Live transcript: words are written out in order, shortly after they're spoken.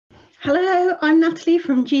Hello, I'm Natalie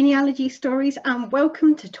from Genealogy Stories, and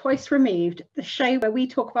welcome to Twice Removed, the show where we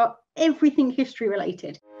talk about everything history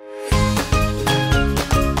related.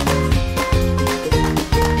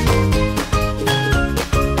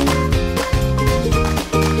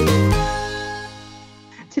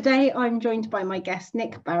 Today I'm joined by my guest,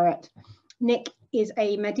 Nick Barratt. Nick is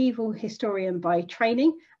a medieval historian by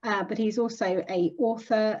training, but he's also an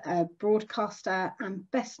author, a broadcaster, and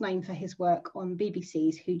best known for his work on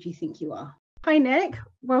BBC's Who Do You Think You Are? Hi Nick,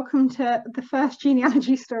 welcome to the first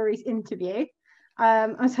Genealogy Stories interview. I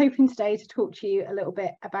was hoping today to talk to you a little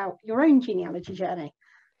bit about your own genealogy journey.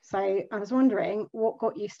 So I was wondering, what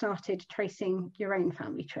got you started tracing your own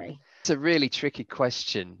family tree? It's a really tricky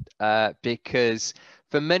question because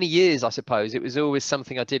for many years, I suppose, it was always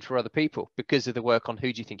something I did for other people because of the work on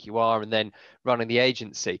Who Do You Think You Are and then running the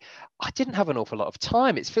agency. I didn't have an awful lot of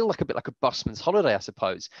time. It's felt like a bit like a busman's holiday, I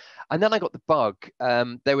suppose. And then I got the bug.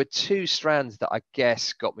 There were two strands that I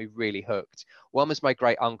guess got me really hooked. One was my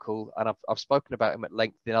great uncle, and I've spoken about him at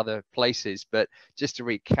length in other places, but just to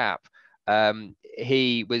recap,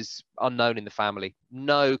 he was unknown in the family,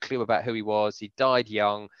 no clue about who he was. He died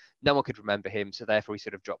young, no one could remember him, so therefore he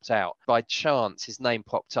sort of dropped out. By chance, his name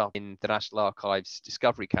popped up in the National Archives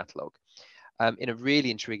Discovery Catalogue in a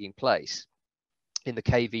really intriguing place in the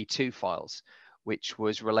KV2 files, which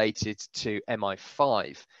was related to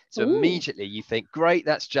MI5. So Ooh. Immediately you think, great,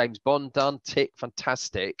 that's James Bond done, tick,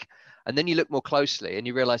 fantastic. And then you look more closely and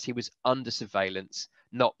you realize he was under surveillance,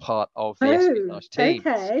 not part of the espionage teams.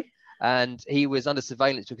 Okay. And he was under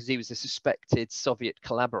surveillance because he was a suspected Soviet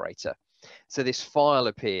collaborator. So this file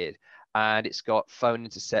appeared, and it's got phone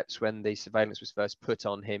intercepts when the surveillance was first put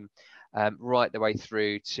on him, right the way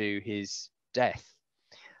through to his death,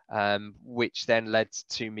 which then led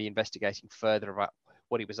to me investigating further about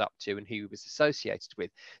what he was up to and who he was associated with.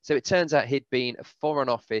 So it turns out he'd been a Foreign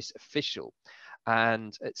Office official,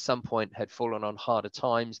 and at some point had fallen on harder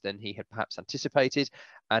times than he had perhaps anticipated,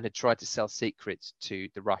 and had tried to sell secrets to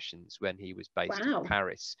the Russians when he was based in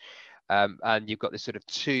Paris. And you've got this sort of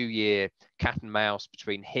 2-year cat and mouse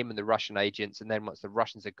between him and the Russian agents, and then once the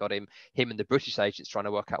Russians had got him and the British agents trying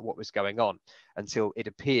to work out what was going on, until it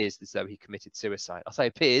appears as though he committed suicide. I say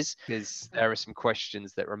appears because there are some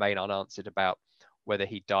questions that remain unanswered about whether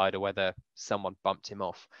he died or whether someone bumped him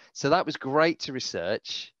off. So that was great to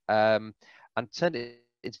research, and turned it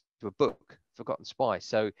into a book, Forgotten Spies.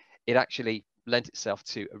 So it actually lent itself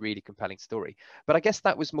to a really compelling story. But I guess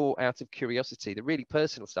that was more out of curiosity. The really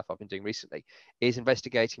personal stuff I've been doing recently is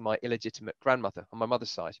investigating my illegitimate grandmother on my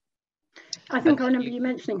mother's side. I think I remember you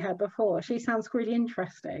mentioning her before. She sounds really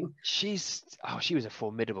interesting. She was a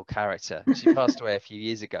formidable character. She passed away a few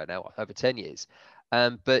years ago now, over 10 years.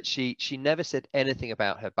 But she never said anything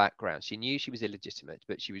about her background. She knew she was illegitimate,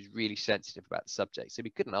 but she was really sensitive about the subject. So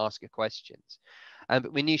we couldn't ask her questions.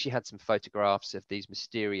 But we knew she had some photographs of these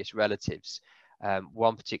mysterious relatives.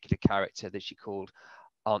 One particular character that she called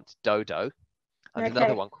Aunt Dodo, and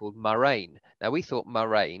another one called Marraine. Now we thought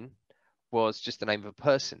Marraine was just the name of a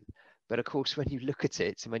person. But of course, when you look at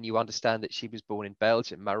it and when you understand that she was born in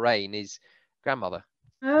Belgium, Marraine is grandmother.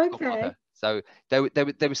 Okay. So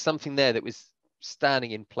there was something there that was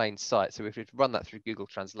standing in plain sight. So if we'd run that through Google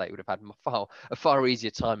Translate, we would have had a far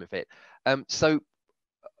easier time of it. So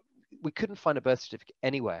we couldn't find a birth certificate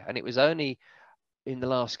anywhere. And it was only in the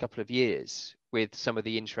last couple of years, with some of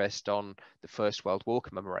the interest on the First World War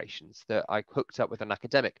commemorations, that I hooked up with an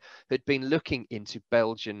academic who'd been looking into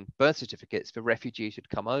Belgian birth certificates for refugees who'd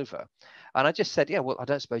come over. And I just said, yeah, well, I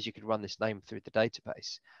don't suppose you could run this name through the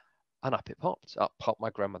database. And up it popped. Up popped my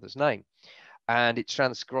grandmother's name. And it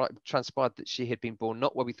transpired that she had been born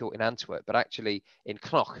not where we thought in Antwerp, but actually in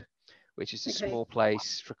Knoch, which is a small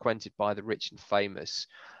place frequented by the rich and famous,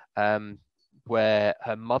 where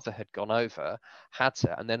her mother had gone over, had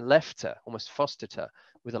her, and then left her, almost fostered her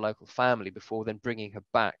with a local family before then bringing her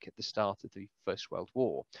back at the start of the First World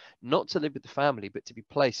War, not to live with the family, but to be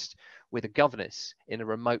placed with a governess in a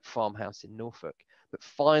remote farmhouse in Norfolk. But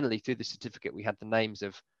finally, through the certificate, we had the names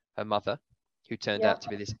of her mother, who turned out to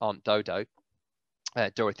be this Aunt Dodo,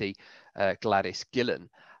 Dorothy Gladys Gillen,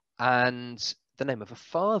 and the name of her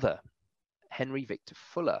father, Henry Victor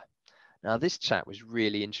Fuller. Now, this chap was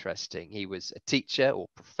really interesting. He was a teacher or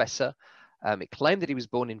professor. It claimed that he was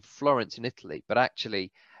born in Florence in Italy, but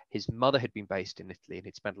actually his mother had been based in Italy and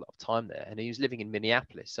he'd spent a lot of time there, and he was living in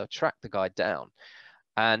Minneapolis. So I tracked the guy down,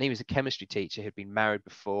 and he was a chemistry teacher who'd been married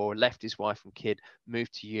before, left his wife and kid,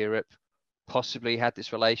 moved to Europe, possibly had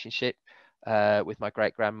this relationship with my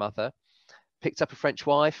great-grandmother. picked up a French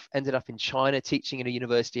wife, ended up in China teaching in a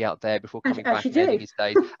university out there before coming As back you and ending do. his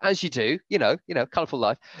days, as you do, colourful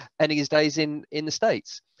life, ending his days in the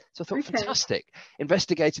States. So I thought, Okay. fantastic.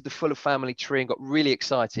 Investigated the Fuller family tree and got really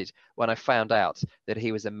excited when I found out that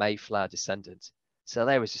he was a Mayflower descendant. So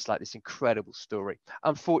there was just like this incredible story.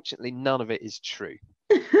 Unfortunately, none of it is true,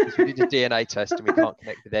 because we did a DNA test and we can't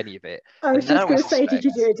connect with any of it. I was just going to say, did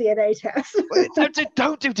you do a DNA test?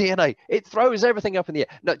 Don't do DNA. It throws everything up in the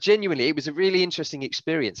air. No, genuinely, it was a really interesting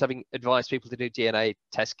experience, having advised people to do DNA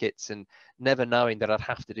test kits and never knowing that I'd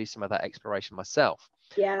have to do some of that exploration myself.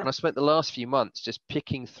 Yeah. And I spent the last few months just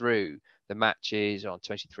picking through the matches on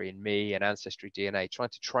 23andMe and Ancestry DNA, trying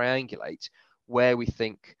to triangulate where we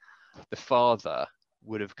think the father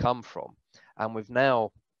would have come from. And we've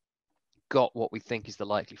now got what we think is the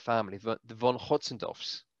likely family, the von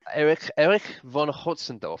Hotzendorfs. Erich von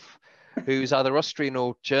Hotzendorf, who's either Austrian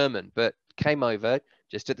or German, but came over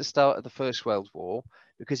just at the start of the First World War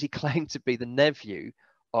because he claimed to be the nephew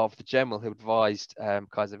of the general who advised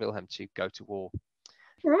Kaiser Wilhelm to go to war.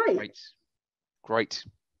 Right. Great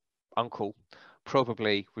uncle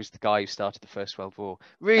probably was the guy who started the First World War.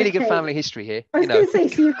 Really good family history here. I was going to say,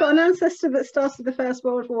 so you've got an ancestor that started the First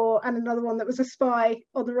World War and another one that was a spy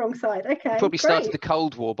on the wrong side. Okay, probably started the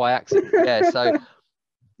Cold War by accident. Yeah, so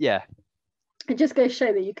yeah. It just goes to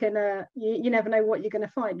show that you can, you never know what you're going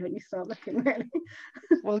to find when you start looking, really.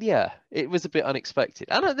 Well, yeah, it was a bit unexpected.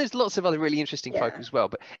 I know there's lots of other really interesting folk as well,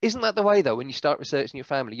 but isn't that the way, though, when you start researching your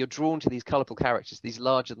family, you're drawn to these colourful characters, these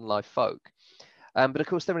larger-than-life folk. But of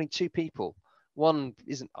course, there are only two people. One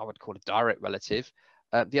isn't, I would call, a direct relative.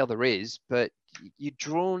 The other is, but you're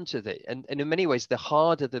drawn to it. And in many ways, the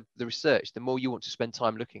harder the research, the more you want to spend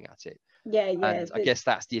time looking at it. Yeah. And I guess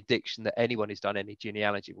that's the addiction that anyone who's done any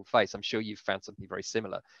genealogy will face. I'm sure you've found something very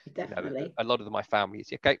similar. Definitely. A lot of my family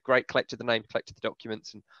is, okay, great, collected the name, collected the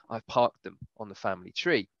documents, and I've parked them on the family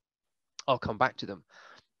tree. I'll come back to them.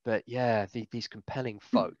 But yeah, these compelling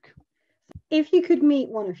folk. If you could meet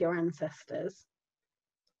one of your ancestors,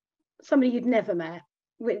 somebody you'd never met,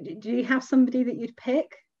 do you have somebody that you'd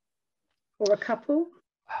pick, or a couple?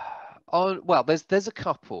 Well, there's a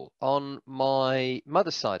couple on my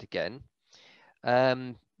mother's side again.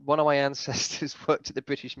 One of my ancestors worked at the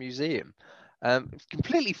British Museum.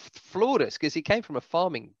 Completely floored us because he came from a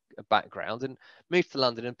farming background and moved to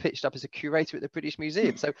London and pitched up as a curator at the British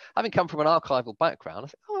Museum. So having come from an archival background, I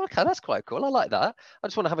thought, oh, okay, that's quite cool. I like that. I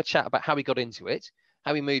just want to have a chat about how he got into it,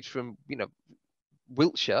 how he moved from,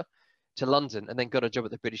 Wiltshire to London and then got a job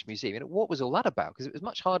at the British Museum. And what was all that about? Because it was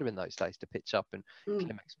much harder in those days to pitch up and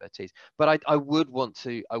claim expertise. But I would want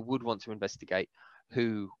to investigate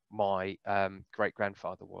who my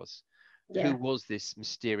great-grandfather was. Yeah. Who was this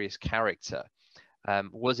mysterious character?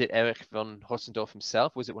 Was it Erich von Hotzendorf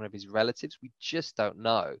himself? Was it one of his relatives? We just don't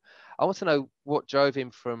know. I want to know what drove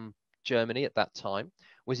him from Germany at that time.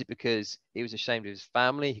 Was it because he was ashamed of his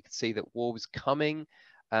family? He could see that war was coming.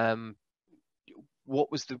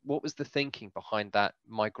 What was the thinking behind that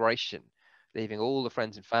migration, leaving all the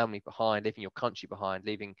friends and family behind, leaving your country behind,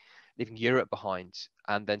 leaving Europe behind,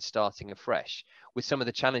 and then starting afresh with some of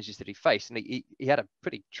the challenges that he faced? And he had a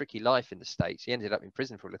pretty tricky life in the States. He ended up in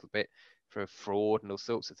prison for a little bit for fraud and all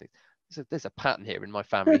sorts of things. There's a pattern here in my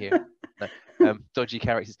family here. Dodgy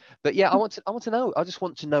characters. But yeah, I want to know. I just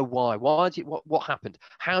want to know why. What happened?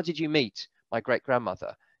 How did you meet my great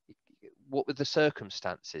grandmother? What were the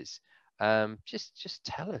circumstances? Just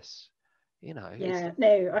tell us. Yeah,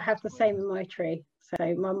 no, I have the same in my tree.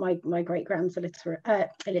 So my great grand's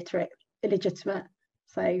illegitimate.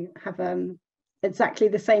 So have exactly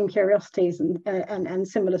the same curiosities and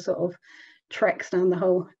similar sort of treks down the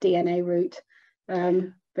whole DNA route.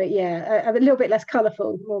 But yeah, a little bit less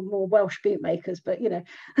colourful, more Welsh bootmakers, but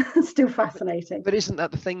still fascinating. But isn't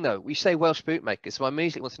that the thing though? We say Welsh bootmakers, so I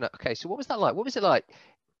immediately want to know, okay, so what was that like? What was it like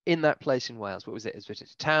in that place in Wales? What was it? Was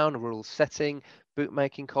it a town, a rural setting,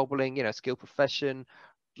 bootmaking, cobbling, skill profession,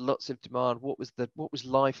 lots of demand? What was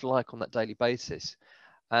life like on that daily basis?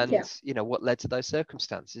 And what led to those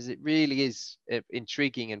circumstances? It really is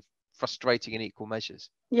intriguing and frustrating in equal measures.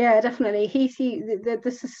 Yeah, definitely.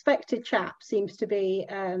 The suspected chap seems to be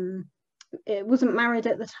it wasn't married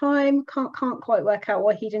at the time. Can't quite work out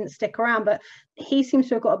why he didn't stick around, but he seems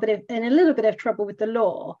to have got a little bit of trouble with the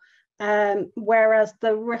law. Whereas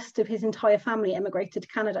the rest of his entire family emigrated to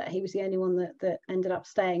Canada. He was the only one that ended up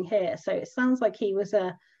staying here. So it sounds like he was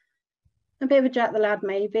a bit of a Jack the Lad,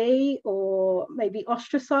 maybe, or maybe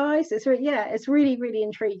ostracized. It's really, really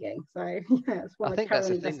intriguing. So yeah, it's one I think that's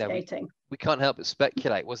the thing, though. We can't help but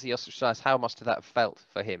speculate. Was he ostracized? How much did that have felt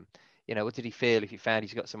for him? What did he feel if he found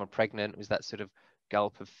he's got someone pregnant? Was that sort of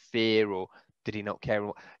gulp of fear, or did he not care?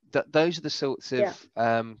 Those are the sorts of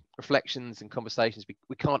reflections and conversations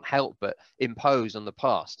we can't help but impose on the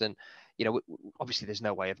past. And obviously there's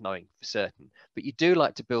no way of knowing for certain, but you do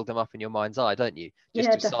like to build them up in your mind's eye, don't you?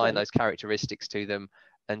 Just to assign those characteristics to them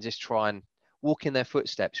and just try and walk in their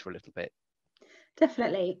footsteps for a little bit.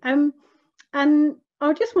 Definitely. And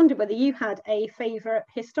I just wondered whether you had a favourite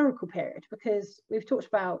historical period, because we've talked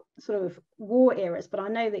about sort of war eras, but I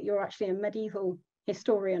know that you're actually a medieval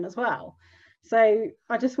historian as well. So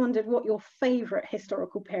I just wondered what your favourite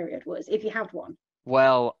historical period was, if you had one.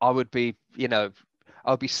 Well, I would be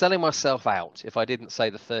selling myself out if I didn't say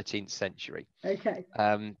the 13th century. Okay.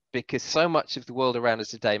 Because so much of the world around us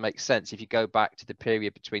today makes sense if you go back to the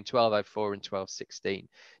period between 1204 and 1216.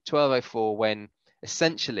 1204, when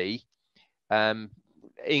essentially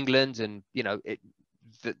England and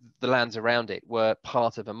the lands around it were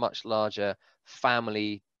part of a much larger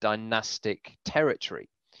family dynastic territory,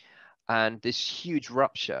 and this huge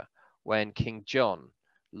rupture when King John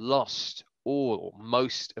lost all or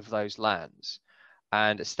most of those lands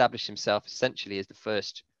and established himself essentially as the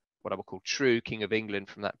first, what I would call, true King of England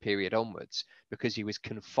from that period onwards, because he was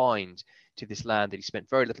confined to this land that he spent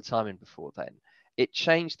very little time in before then. It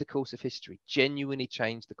changed the course of history, genuinely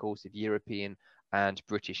changed the course of European and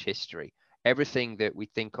British history. Everything that we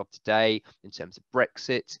think of today in terms of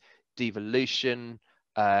Brexit, devolution,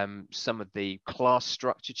 some of the class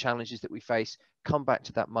structure challenges that we face come back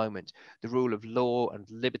to that moment. The rule of law and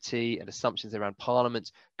liberty and assumptions around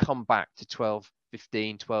Parliament come back to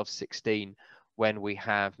 1215, 1216, when we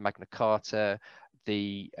have Magna Carta,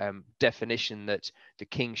 the definition that the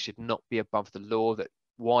king should not be above the law, that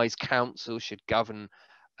wise counsel should govern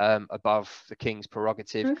above the king's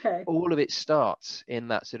prerogative. Okay. All of it starts in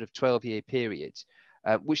that sort of 12-year period,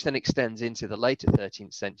 which then extends into the later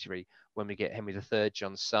 13th century, when we get Henry III,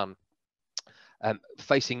 John's son,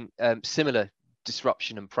 facing similar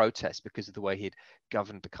disruption and protest because of the way he'd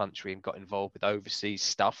governed the country and got involved with overseas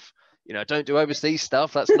stuff. Don't do overseas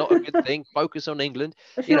stuff. That's not a good thing. Focus on England.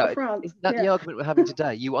 France. Isn't that the argument we're having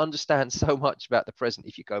today? You understand so much about the present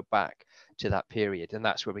if you go back to that period. And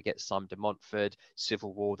that's where we get Simon de Montfort,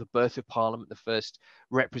 Civil War, the birth of Parliament, the first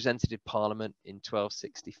representative Parliament in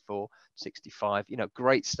 1264, 65.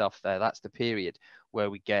 Great stuff there. That's the period where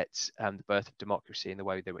we get the birth of democracy in the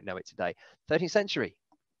way that we know it today. 13th century.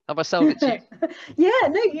 Have I sold it to you? Yeah,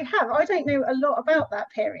 no, you have. I don't know a lot about that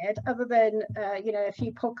period, other than a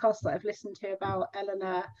few podcasts that I've listened to about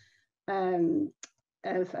Eleanor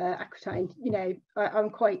of Aquitaine. I'm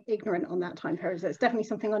quite ignorant on that time period, so it's definitely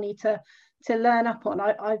something I need to learn up on.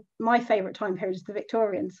 My favourite time period is the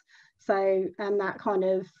Victorians, and that kind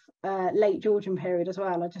of late Georgian period as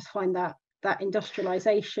well. I just find that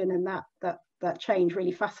industrialisation and that change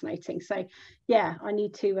really fascinating. So yeah, I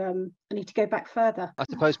need to go back further. I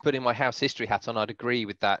suppose, putting my house history hat on, I'd agree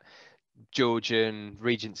with that. Georgian,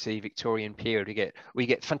 Regency, Victorian period, we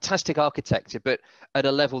get fantastic architecture, but at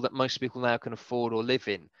a level that most people now can afford or live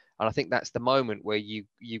in. And I think that's the moment where you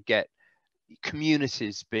get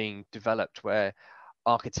communities being developed, where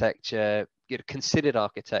architecture, considered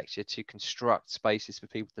architecture to construct spaces for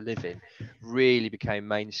people to live in, really became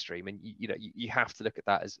mainstream. And you have to look at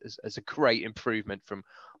that as a great improvement from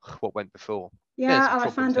what went before. Yeah, I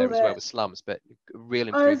found all as well with slums, but real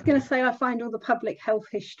improvement. I was going to say, I find all the public health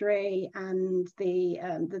history and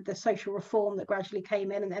the social reform that gradually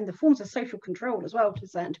came in, and the forms of social control as well, to a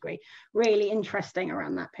certain degree, really interesting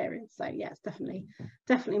around that period. So yeah, it's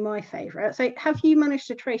definitely my favourite. So have you managed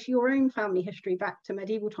to trace your own family history back to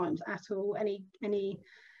medieval times at all? Any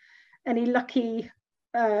lucky,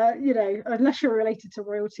 unless you're related to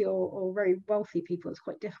royalty or very wealthy people, it's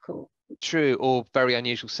quite difficult. True, or very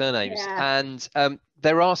unusual surnames. Yeah. And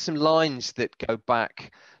there are some lines that go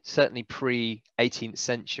back certainly pre-18th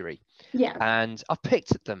century. Yeah. And I've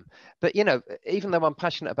picked at them. But, even though I'm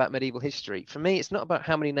passionate about medieval history, for me, it's not about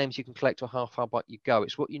how many names you can collect or how far back you go.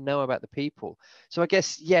 It's what you know about the people. So I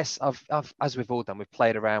guess, yes, I've as we've all done, we've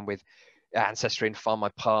played around with Ancestry and Find My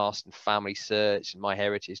Past and Family Search and My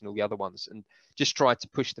Heritage and all the other ones, and just tried to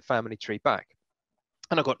push the family tree back.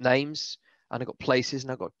 And I got names, and I got places,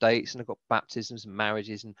 and I got dates, and I got baptisms and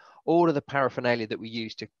marriages and all of the paraphernalia that we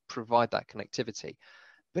use to provide that connectivity.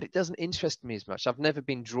 But it doesn't interest me as much. I've never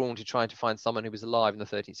been drawn to trying to find someone who was alive in the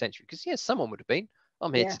 13th century, because yes, someone would have been.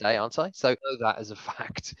 I'm here today, aren't I? So I know that as a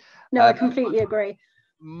fact. No, I completely agree.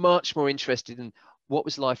 Much more interested in what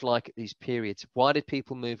was life like at these periods. Why did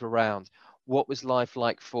people move around? What was life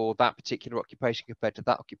like for that particular occupation compared to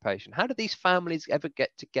that occupation? How did these families ever get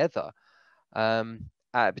together?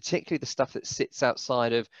 Particularly the stuff that sits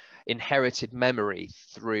outside of inherited memory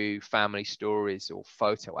through family stories or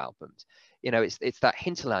photo albums. You know, it's that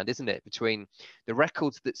hinterland, isn't it, between the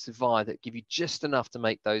records that survive that give you just enough to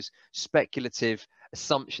make those speculative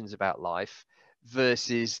assumptions about life,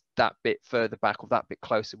 versus that bit further back or that bit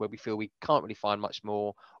closer where we feel we can't really find much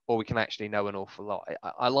more, or we can actually know an awful lot.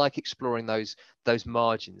 I like exploring those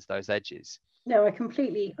margins, those edges. No, I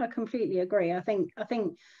completely agree. I think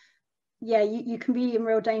yeah, you can be in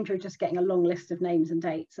real danger of just getting a long list of names and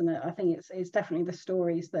dates, and I think it's definitely the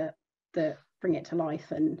stories that bring it to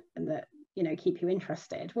life and that, you know, keep you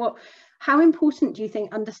interested. How important do you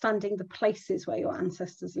think understanding the places where your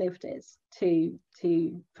ancestors lived is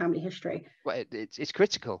to family history? Well, it's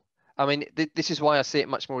critical. I mean, this is why I see it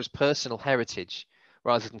much more as personal heritage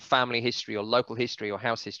rather than family history or local history or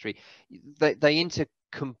house history. They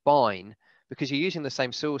intercombine because you're using the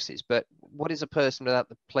same sources, but what is a person without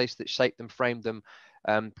the place that shaped them, framed them,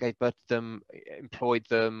 gave birth to them, employed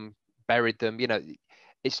them, buried them? You know,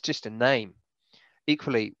 it's just a name.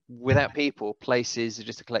 Equally, without people, places are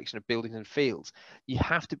just a collection of buildings and fields. You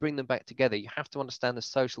have to bring them back together. You have to understand the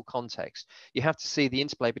social context. You have to see the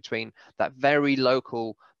interplay between that very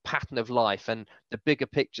local pattern of life and the bigger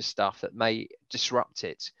picture stuff that may disrupt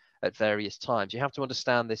it at various times. You have to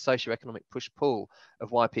understand the socioeconomic push-pull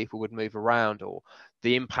of why people would move around, or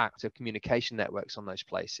the impact of communication networks on those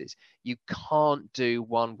places. You can't do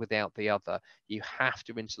one without the other. You have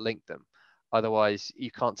to interlink them. Otherwise,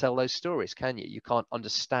 you can't tell those stories, can you? You can't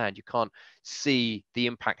understand, you can't see the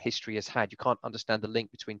impact history has had. You can't understand the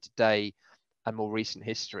link between today and more recent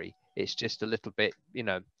history. It's just a little bit, you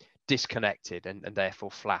know, disconnected and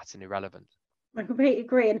therefore flat and irrelevant. I completely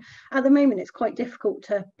agree. And at the moment, it's quite difficult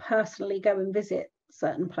to personally go and visit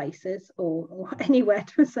certain places or anywhere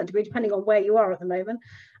to a certain degree, depending on where you are at the moment.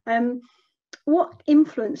 What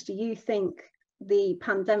influence do you think the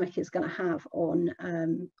pandemic is going to have on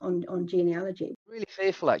genealogy? Really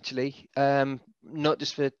fearful, actually, not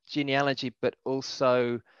just for genealogy, but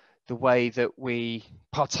also the way that we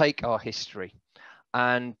partake our history.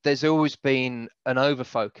 And there's always been an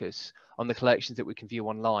overfocus on the collections that we can view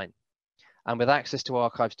online. And with access to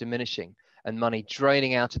archives diminishing and money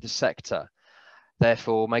draining out of the sector,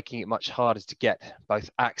 therefore making it much harder to get both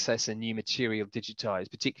access and new material digitized,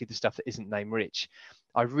 particularly the stuff that isn't name rich,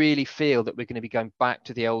 I really feel that we're going to be going back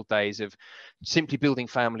to the old days of simply building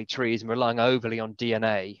family trees and relying overly on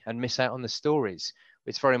DNA and miss out on the stories.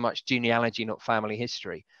 It's very much genealogy, not family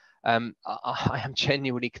history. I am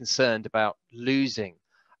genuinely concerned about losing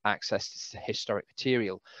access to historic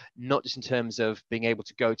material, not just in terms of being able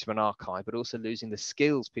to go to an archive, but also losing the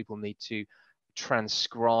skills people need to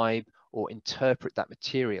transcribe or interpret that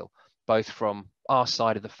material, both from our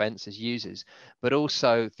side of the fence as users, but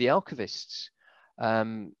also the archivists.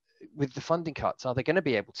 With the funding cuts, are they going to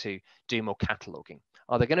be able to do more cataloging?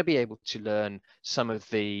 Are they going to be able to learn some of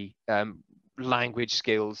the language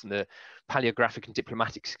skills and the paleographic and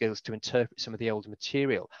diplomatic skills to interpret some of the older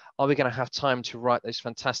material? Are we going to have time to write those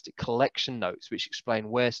fantastic collection notes which explain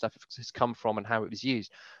where stuff has come from and how it was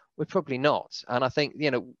used? We're probably not. And I think,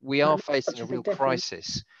 you know, we are facing a real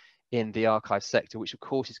crisis in the archive sector, which of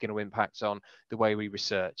course is going to impact on the way we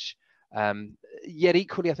research. Yet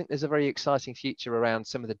equally, I think there's a very exciting future around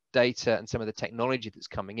some of the data and some of the technology that's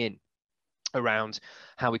coming in around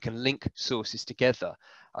how we can link sources together.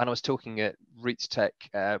 And I was talking at Roots Tech,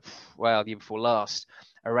 the year before last,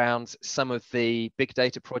 around some of the big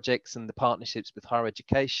data projects and the partnerships with higher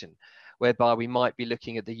education, whereby we might be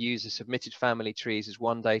looking at the user submitted family trees as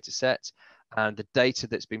one data set, and the data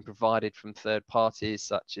that's been provided from third parties,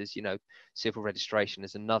 such as, you know, civil registration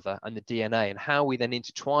as another, and the DNA, and how we then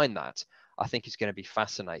intertwine that, I think is going to be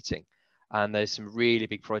fascinating. And there's some really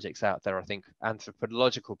big projects out there, I think,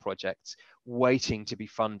 anthropological projects waiting to be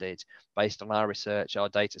funded based on our research, our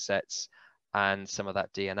data sets, and some of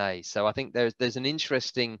that DNA. So I think there's an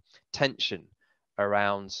interesting tension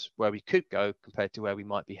around where we could go compared to where we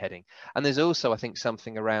might be heading. And there's also, I think,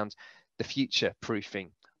 something around the future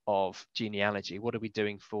proofing of genealogy. What are we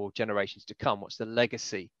doing for generations to come? What's the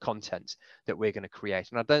legacy content that we're going to create?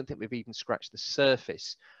 And I don't think we've even scratched the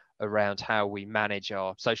surface around how we manage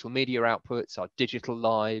our social media outputs, our digital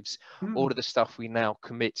lives, all of the stuff we now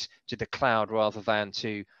commit to the cloud rather than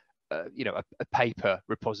to you know, a paper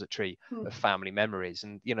repository of family memories.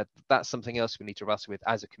 And, you know, that's something else we need to wrestle with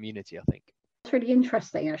as a community, I think. It's really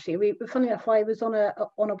interesting, actually. Funny enough, I was on a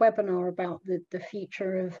webinar about the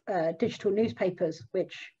future of digital newspapers,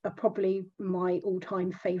 which are probably my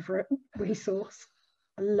all-time favorite resource.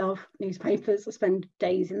 I love newspapers. I spend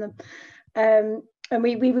days in them. And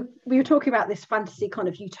we were talking about this fantasy kind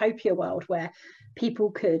of utopia world where people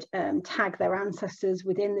could tag their ancestors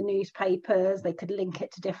within the newspapers. They could link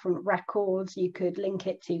it to different records. You could link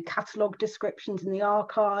it to catalogue descriptions in the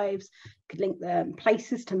archives. You could link the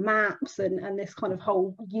places to maps, and this kind of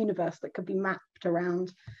whole universe that could be mapped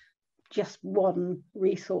around just one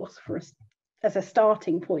resource for us as a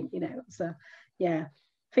starting point. So yeah,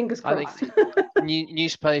 fingers crossed.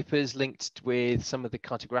 Newspapers linked with some of the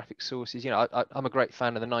cartographic sources. I'm a great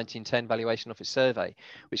fan of the 1910 Valuation Office Survey,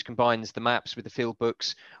 which combines the maps with the field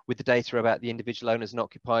books, with the data about the individual owners and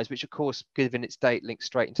occupiers, which of course, given its date, links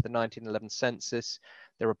straight into the 1911 census.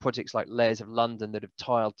 There are projects like Layers of London that have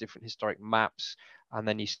tiled different historic maps, and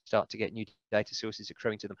then you start to get new data sources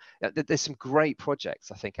accruing to them. There's some great projects,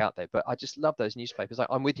 I think, out there, but I just love those newspapers.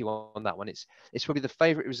 I'm with you on that one. It's probably the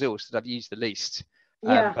favorite resource that I've used the least.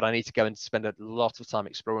 But I need to go and spend a lot of time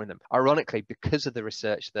exploring them. Ironically, because of the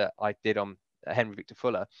research that I did on Henry Victor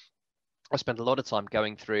Fuller, I spent a lot of time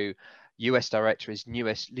going through US directories,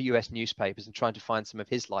 US newspapers, and trying to find some of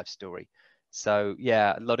his life story. So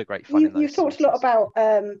yeah, a lot of great fun in those You've talked a lot about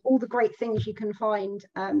all the great things you can find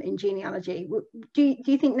in genealogy. Do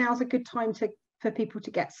you think now's a good time for people to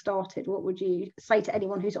get started? What would you say to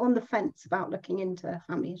anyone who's on the fence about looking into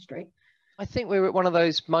family history? I think we're at one of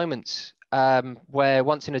those moments where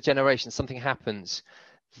once in a generation something happens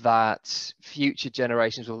that future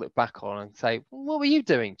generations will look back on and say, what were you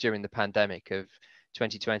doing during the pandemic of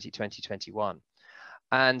 2020, 2021?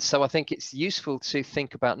 And so I think it's useful to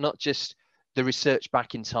think about not just the research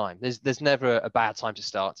back in time. There's never a bad time to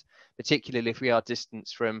start, particularly if we are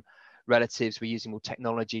distanced from relatives. We're using more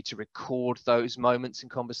technology to record those moments and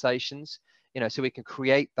conversations, so we can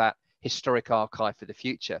create that historic archive for the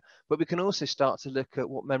future, but we can also start to look at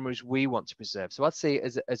what memories we want to preserve. So I'd see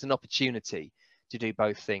it as an opportunity to do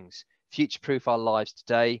both things: future-proof our lives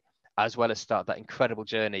today, as well as start that incredible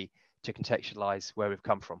journey to contextualize where we've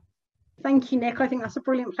come from. Thank you, Nick. I think that's a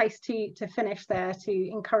brilliant place to finish there, to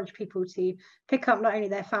encourage people to pick up not only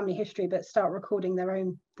their family history, but start recording their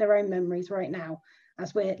own memories right now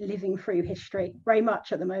as we're living through history very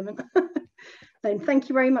much at the moment. So thank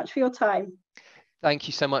you very much for your time. Thank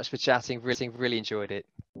you so much for chatting. Really enjoyed it.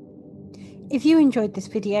 If you enjoyed this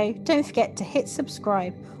video, don't forget to hit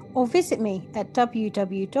subscribe or visit me at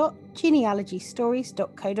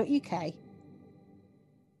www.genealogystories.co.uk.